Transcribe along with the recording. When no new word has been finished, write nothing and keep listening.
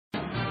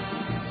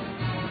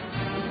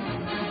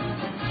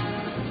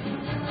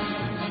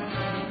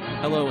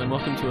Hello and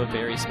welcome to a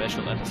very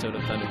special episode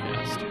of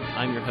Thundercast.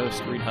 I'm your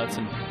host, Reed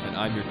Hudson. And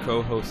I'm your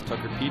co-host,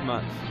 Tucker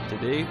Piedmont.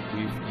 Today,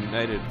 we've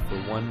united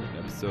for one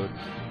episode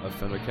of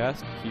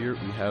Thundercast. Here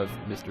we have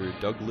Mr.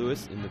 Doug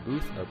Lewis in the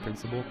booth, our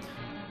principal,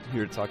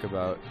 here to talk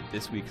about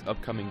this week's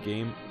upcoming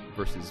game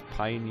versus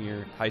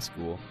Pioneer High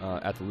School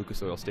at the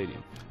Lucas Oil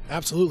Stadium.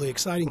 Absolutely.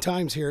 Exciting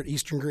times here at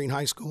Eastern Green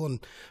High School, and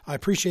I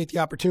appreciate the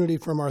opportunity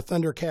from our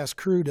Thundercast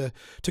crew to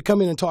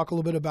come in and talk a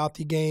little bit about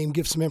the game,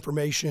 give some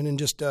information, and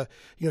just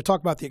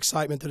talk about the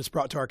excitement that it's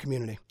brought to our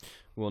community.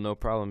 Well, no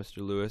problem, Mr.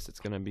 Lewis. It's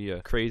going to be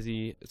a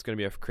crazy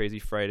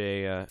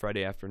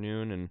Friday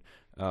afternoon, and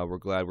we're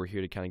glad we're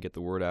here to kind of get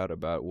the word out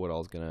about what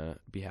all is going to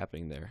be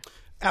happening there.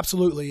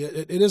 Absolutely.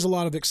 It is a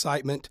lot of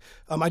excitement.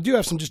 I do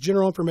have some just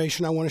general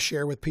information I want to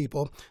share with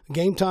people.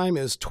 Game time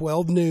is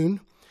 12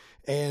 noon,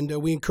 and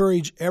we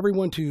encourage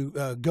everyone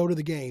to go to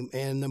the game.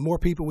 And the more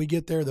people we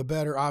get there, the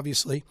better,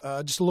 obviously.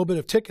 Just a little bit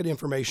of ticket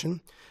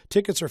information.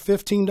 Tickets are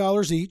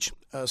 $15 each.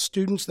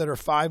 Students that are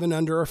 5 and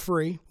under are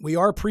free. We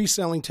are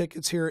pre-selling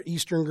tickets here at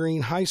Eastern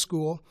Green High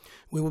School.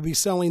 We will be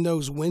selling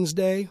those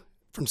Wednesday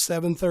from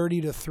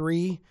 7:30 to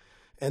 3.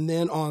 And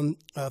then on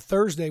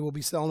Thursday, we'll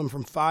be selling them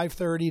from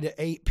 5:30 to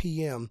 8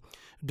 p.m.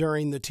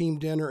 during the team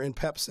dinner and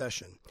pep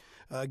session.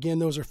 Again,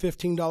 those are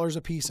 $15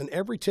 a piece, and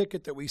every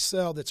ticket that we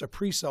sell that's a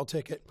pre-sale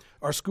ticket,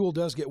 our school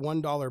does get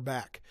 $1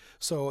 back.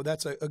 So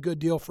that's a good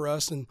deal for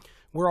us, and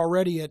we're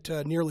already at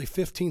nearly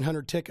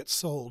 1,500 tickets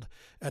sold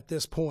at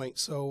this point.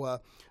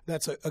 So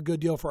that's a good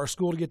deal for our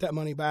school to get that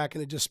money back,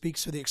 and it just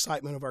speaks to the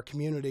excitement of our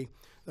community.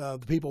 The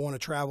people want to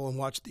travel and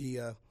watch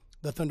the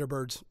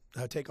Thunderbirds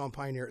take on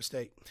Pioneer at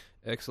State.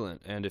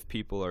 Excellent. And if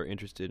people are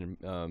interested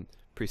in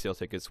pre-sale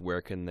tickets,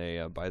 where can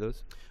they buy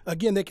those?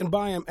 Again, they can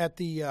buy them at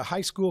the high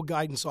school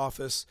guidance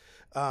office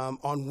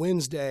on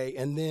Wednesday,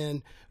 and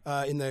then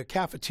in the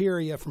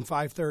cafeteria from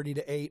 5:30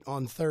 to 8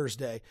 on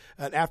Thursday.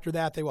 And after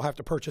that, they will have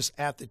to purchase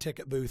at the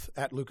ticket booth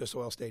at Lucas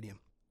Oil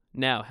Stadium.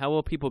 Now, how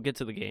will people get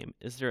to the game?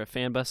 Is there a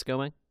fan bus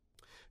going?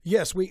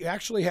 Yes, we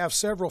actually have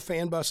several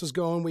fan buses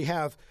going. We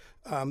have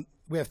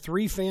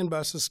 3 fan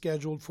buses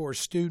scheduled for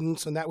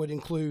students, and that would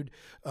include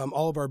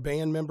all of our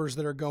band members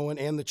that are going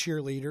and the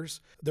cheerleaders.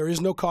 There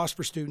is no cost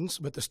for students,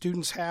 but the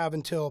students have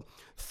until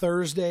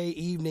Thursday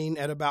evening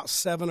at about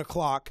 7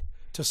 o'clock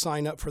to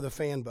sign up for the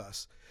fan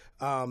bus.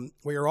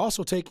 We are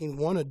also taking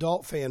one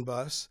adult fan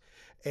bus,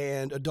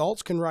 and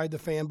adults can ride the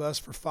fan bus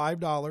for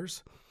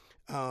 $5.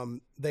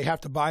 They have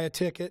to buy a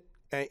ticket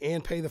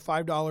and pay the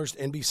 $5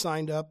 and be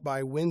signed up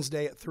by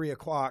Wednesday at 3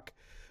 o'clock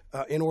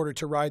in order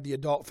to ride the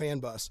adult fan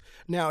bus.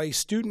 Now, a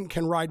student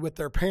can ride with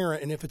their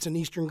parent, and if it's an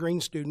Eastern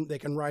Green student, they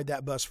can ride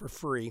that bus for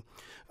free.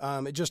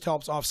 It just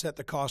helps offset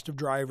the cost of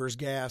drivers,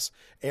 gas,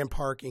 and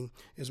parking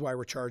is why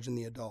we're charging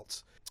the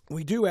adults.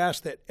 We do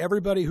ask that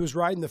everybody who's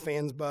riding the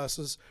fan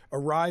buses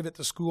arrive at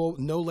the school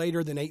no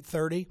later than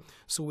 8:30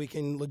 so we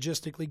can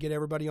logistically get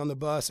everybody on the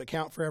bus,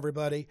 account for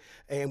everybody,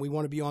 and we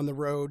want to be on the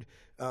road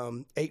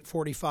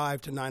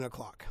 8:45 to 9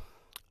 o'clock.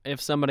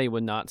 If somebody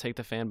would not take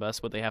the fan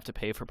bus, would they have to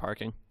pay for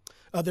parking?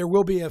 There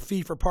will be a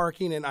fee for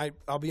parking, and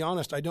I'll be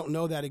honest, I don't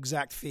know that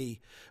exact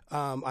fee.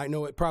 I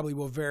know it probably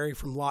will vary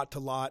from lot to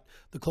lot.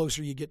 The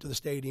closer you get to the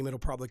stadium, it'll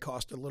probably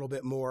cost a little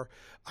bit more.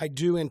 I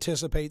do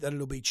anticipate that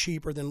it'll be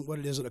cheaper than what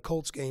it is at a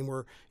Colts game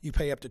where you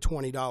pay up to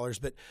 $20,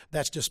 but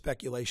that's just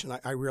speculation.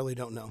 I really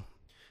don't know.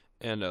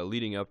 And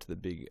leading up to the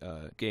big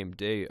game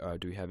day,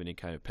 do we have any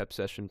kind of pep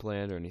session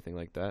planned or anything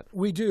like that?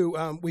 We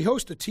do. We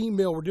host a team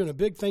meal. We're doing a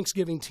big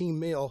Thanksgiving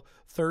team meal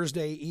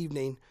Thursday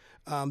evening.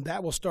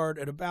 That will start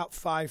at about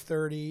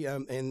 5:30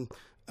 and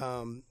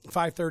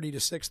 5:30 to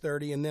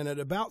 6:30, and then at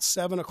about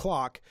 7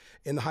 o'clock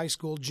in the high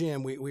school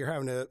gym, we're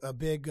having a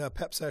big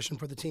pep session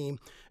for the team.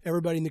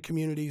 Everybody in the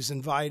community is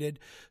invited.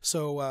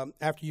 So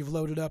after you've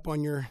loaded up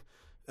on your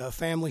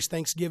family's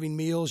Thanksgiving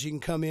meals, you can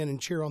come in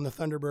and cheer on the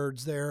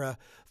Thunderbirds there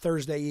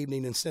Thursday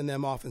evening and send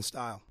them off in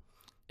style.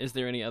 Is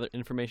there any other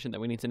information that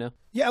we need to know?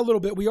 Yeah, a little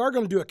bit. We are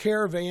going to do a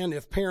caravan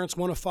if parents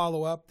want to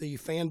follow up the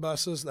fan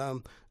buses.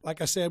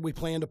 Like I said, we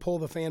plan to pull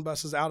the fan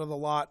buses out of the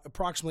lot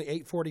approximately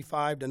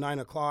 8:45 to 9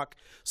 o'clock.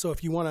 So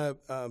if you want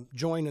to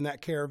join in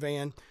that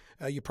caravan,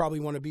 you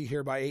probably want to be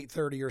here by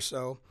 8:30 or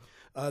so.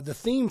 The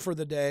theme for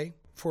the day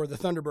for the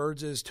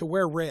Thunderbirds is to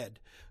wear red.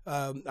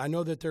 I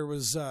know that there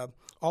was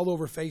all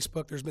over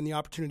Facebook, there's been the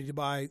opportunity to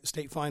buy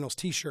state finals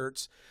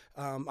T-shirts.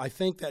 I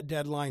think that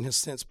deadline has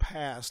since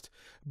passed,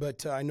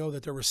 but I know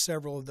that there were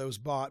several of those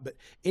bought. But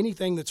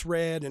anything that's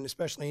red, and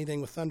especially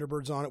anything with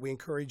Thunderbirds on it, we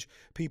encourage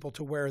people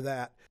to wear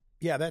that.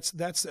 Yeah, that's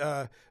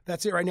it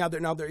right now.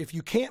 Now, if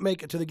you can't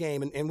make it to the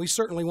game, and we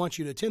certainly want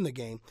you to attend the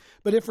game,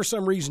 but if for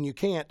some reason you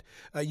can't,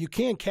 you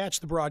can catch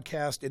the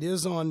broadcast. It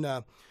is on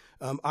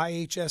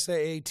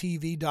ihsaatv.org.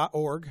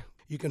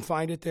 You can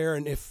find it there,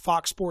 and if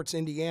Fox Sports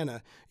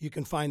Indiana, you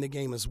can find the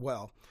game as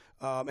well.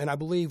 And I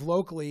believe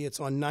locally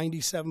it's on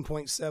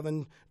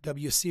 97.7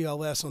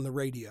 WCLS on the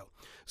radio.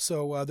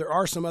 So there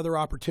are some other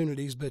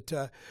opportunities, but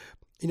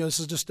this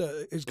is just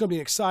it's going to be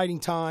an exciting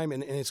time,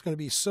 and it's going to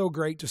be so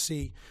great to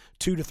see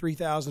 2,000 to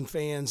 3,000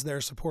 fans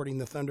there supporting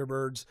the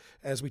Thunderbirds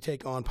as we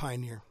take on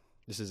Pioneer.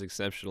 This is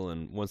exceptional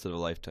and once in a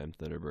lifetime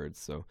Thunderbirds.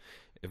 So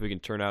if we can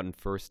turn out in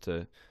first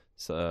to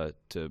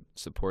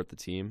support the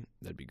team,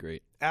 that'd be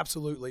great.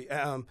 Absolutely.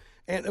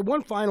 And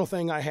one final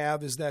thing I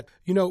have is that,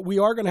 we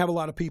are going to have a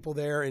lot of people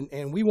there,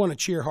 and we want to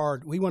cheer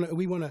hard. We want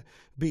to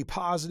be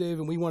positive,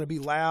 and we want to be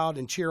loud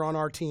and cheer on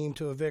our team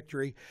to a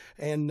victory.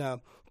 And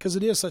because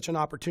it is such an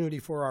opportunity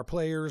for our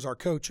players, our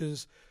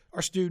coaches,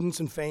 our students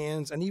and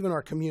fans, and even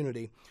our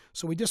community.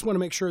 So we just want to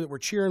make sure that we're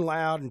cheering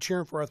loud and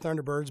cheering for our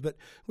Thunderbirds, but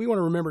we want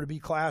to remember to be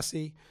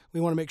classy.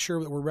 We want to make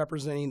sure that we're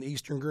representing the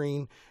Eastern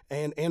Green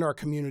and our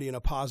community in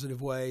a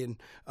positive way.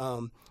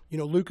 And,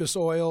 Lucas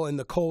Oil and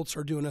the Colts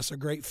are doing us a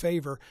great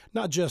favor,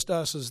 not just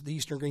us as the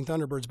Eastern Green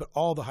Thunderbirds, but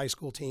all the high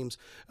school teams,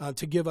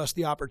 to give us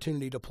the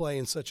opportunity to play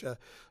in such a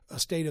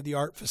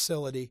state-of-the-art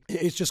facility.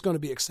 It's just going to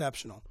be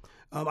exceptional.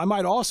 I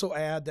might also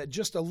add that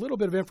just a little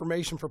bit of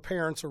information for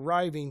parents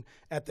arriving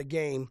at the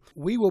game.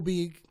 We will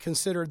be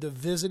considered the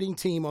visiting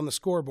team on the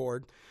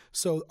scoreboard,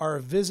 so our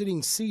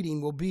visiting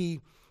seating will be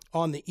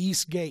on the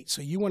east gate.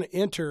 So you want to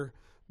enter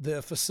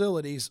the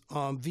facilities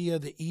via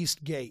the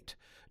east gate.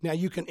 Now,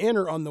 you can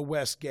enter on the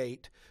west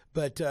gate,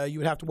 but you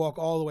would have to walk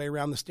all the way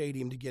around the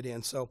stadium to get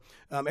in. So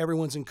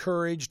everyone's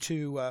encouraged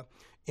to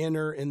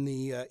enter in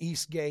the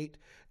east gate,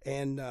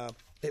 and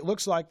it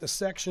looks like the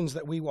sections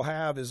that we will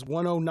have is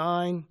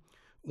 109,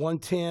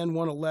 110,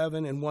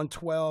 111, and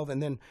 112,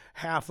 and then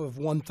half of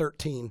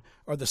 113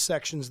 are the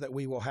sections that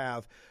we will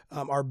have.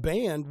 Our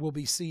band will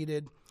be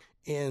seated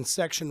in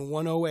section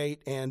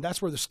 108, and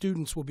that's where the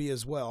students will be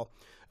as well.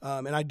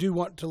 And I do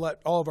want to let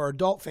all of our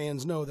adult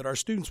fans know that our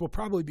students will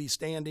probably be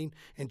standing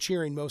and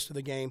cheering most of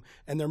the game,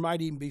 and there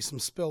might even be some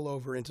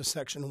spillover into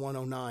section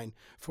 109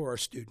 for our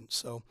students.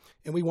 So,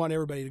 and we want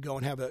everybody to go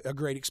and have a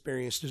great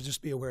experience. To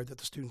just be aware that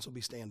the students will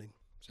be standing.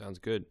 Sounds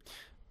good.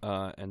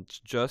 And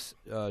just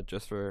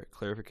for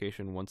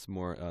clarification, once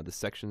more, the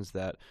sections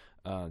that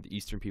the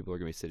Eastern people are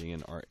going to be sitting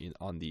in are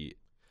on the.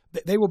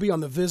 They will be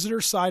on the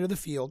visitor side of the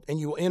field, and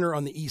you will enter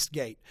on the east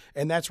gate,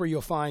 and that's where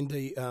you'll find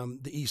the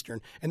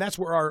Eastern, and that's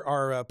where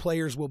our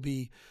players will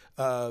be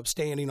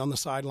standing on the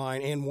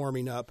sideline and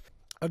warming up.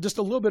 Just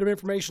a little bit of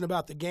information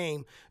about the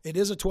game. It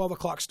is a 12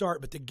 o'clock start,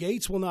 but the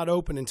gates will not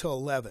open until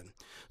 11.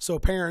 So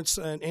parents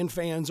and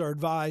fans are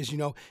advised,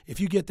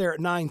 if you get there at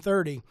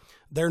 9:30,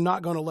 they're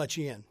not going to let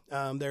you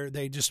in.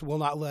 They just will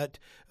not let.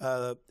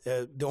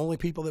 The only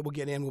people that will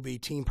get in will be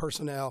team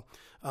personnel,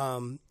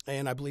 and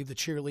I believe the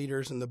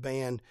cheerleaders and the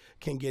band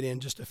can get in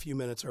just a few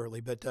minutes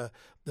early. But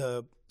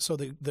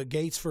the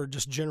gates for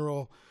just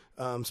general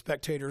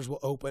spectators will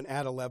open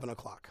at 11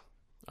 o'clock.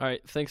 All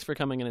right, thanks for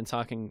coming in and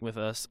talking with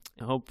us.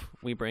 I hope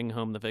we bring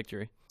home the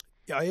victory.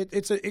 Yeah,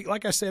 it's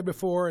like I said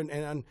before,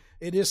 and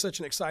it is such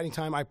an exciting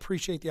time. I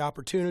appreciate the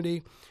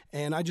opportunity,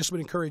 and I just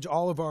would encourage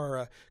all of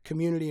our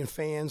community and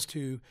fans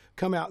to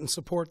come out and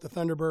support the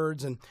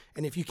Thunderbirds. And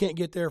if you can't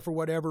get there for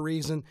whatever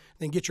reason,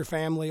 then get your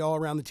family all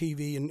around the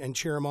TV and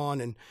cheer them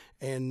on,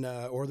 and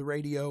or the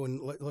radio, and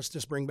let's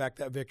just bring back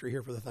that victory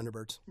here for the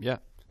Thunderbirds. Yeah,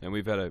 and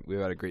we've had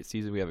a great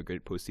season. We have a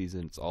great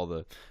postseason. It's all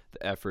the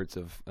efforts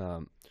of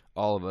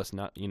all of us,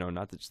 not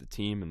just the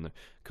team and the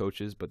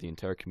coaches, but the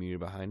entire community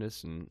behind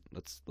us. And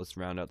let's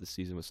round out the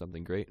season with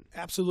something great.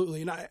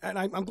 Absolutely, and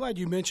I'm glad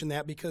you mentioned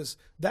that, because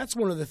that's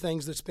one of the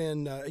things that's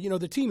been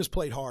the team has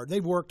played hard.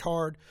 They've worked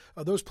hard.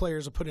 Those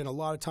players have put in a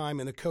lot of time,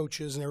 and the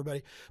coaches and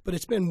everybody. But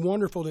it's been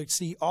wonderful to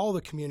see all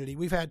the community.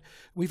 We've had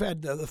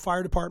the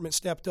fire department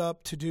stepped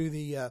up to do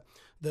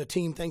the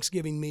team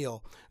Thanksgiving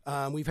meal.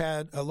 We've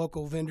had a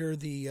local vendor,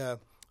 the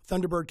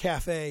Thunderbird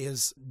Cafe,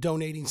 is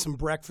donating some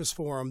breakfast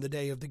for them the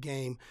day of the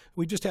game.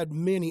 We just had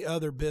many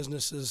other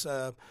businesses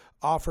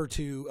offer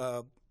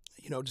to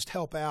just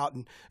help out,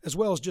 and as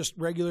well as just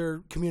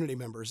regular community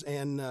members.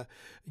 And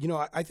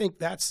I think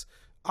that's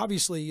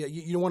obviously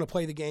you want to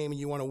play the game and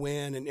you want to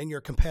win, and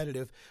you're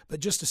competitive, but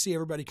just to see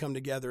everybody come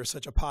together is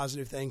such a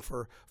positive thing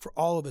for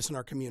all of us in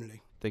our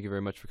community. Thank you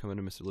very much for coming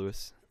to Mr.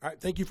 Lewis. All right,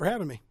 thank you for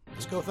having me.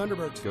 Let's go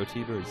Thunderbirds. Go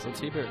T-Birds. Go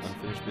T-Birds.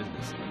 Unfinished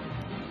business.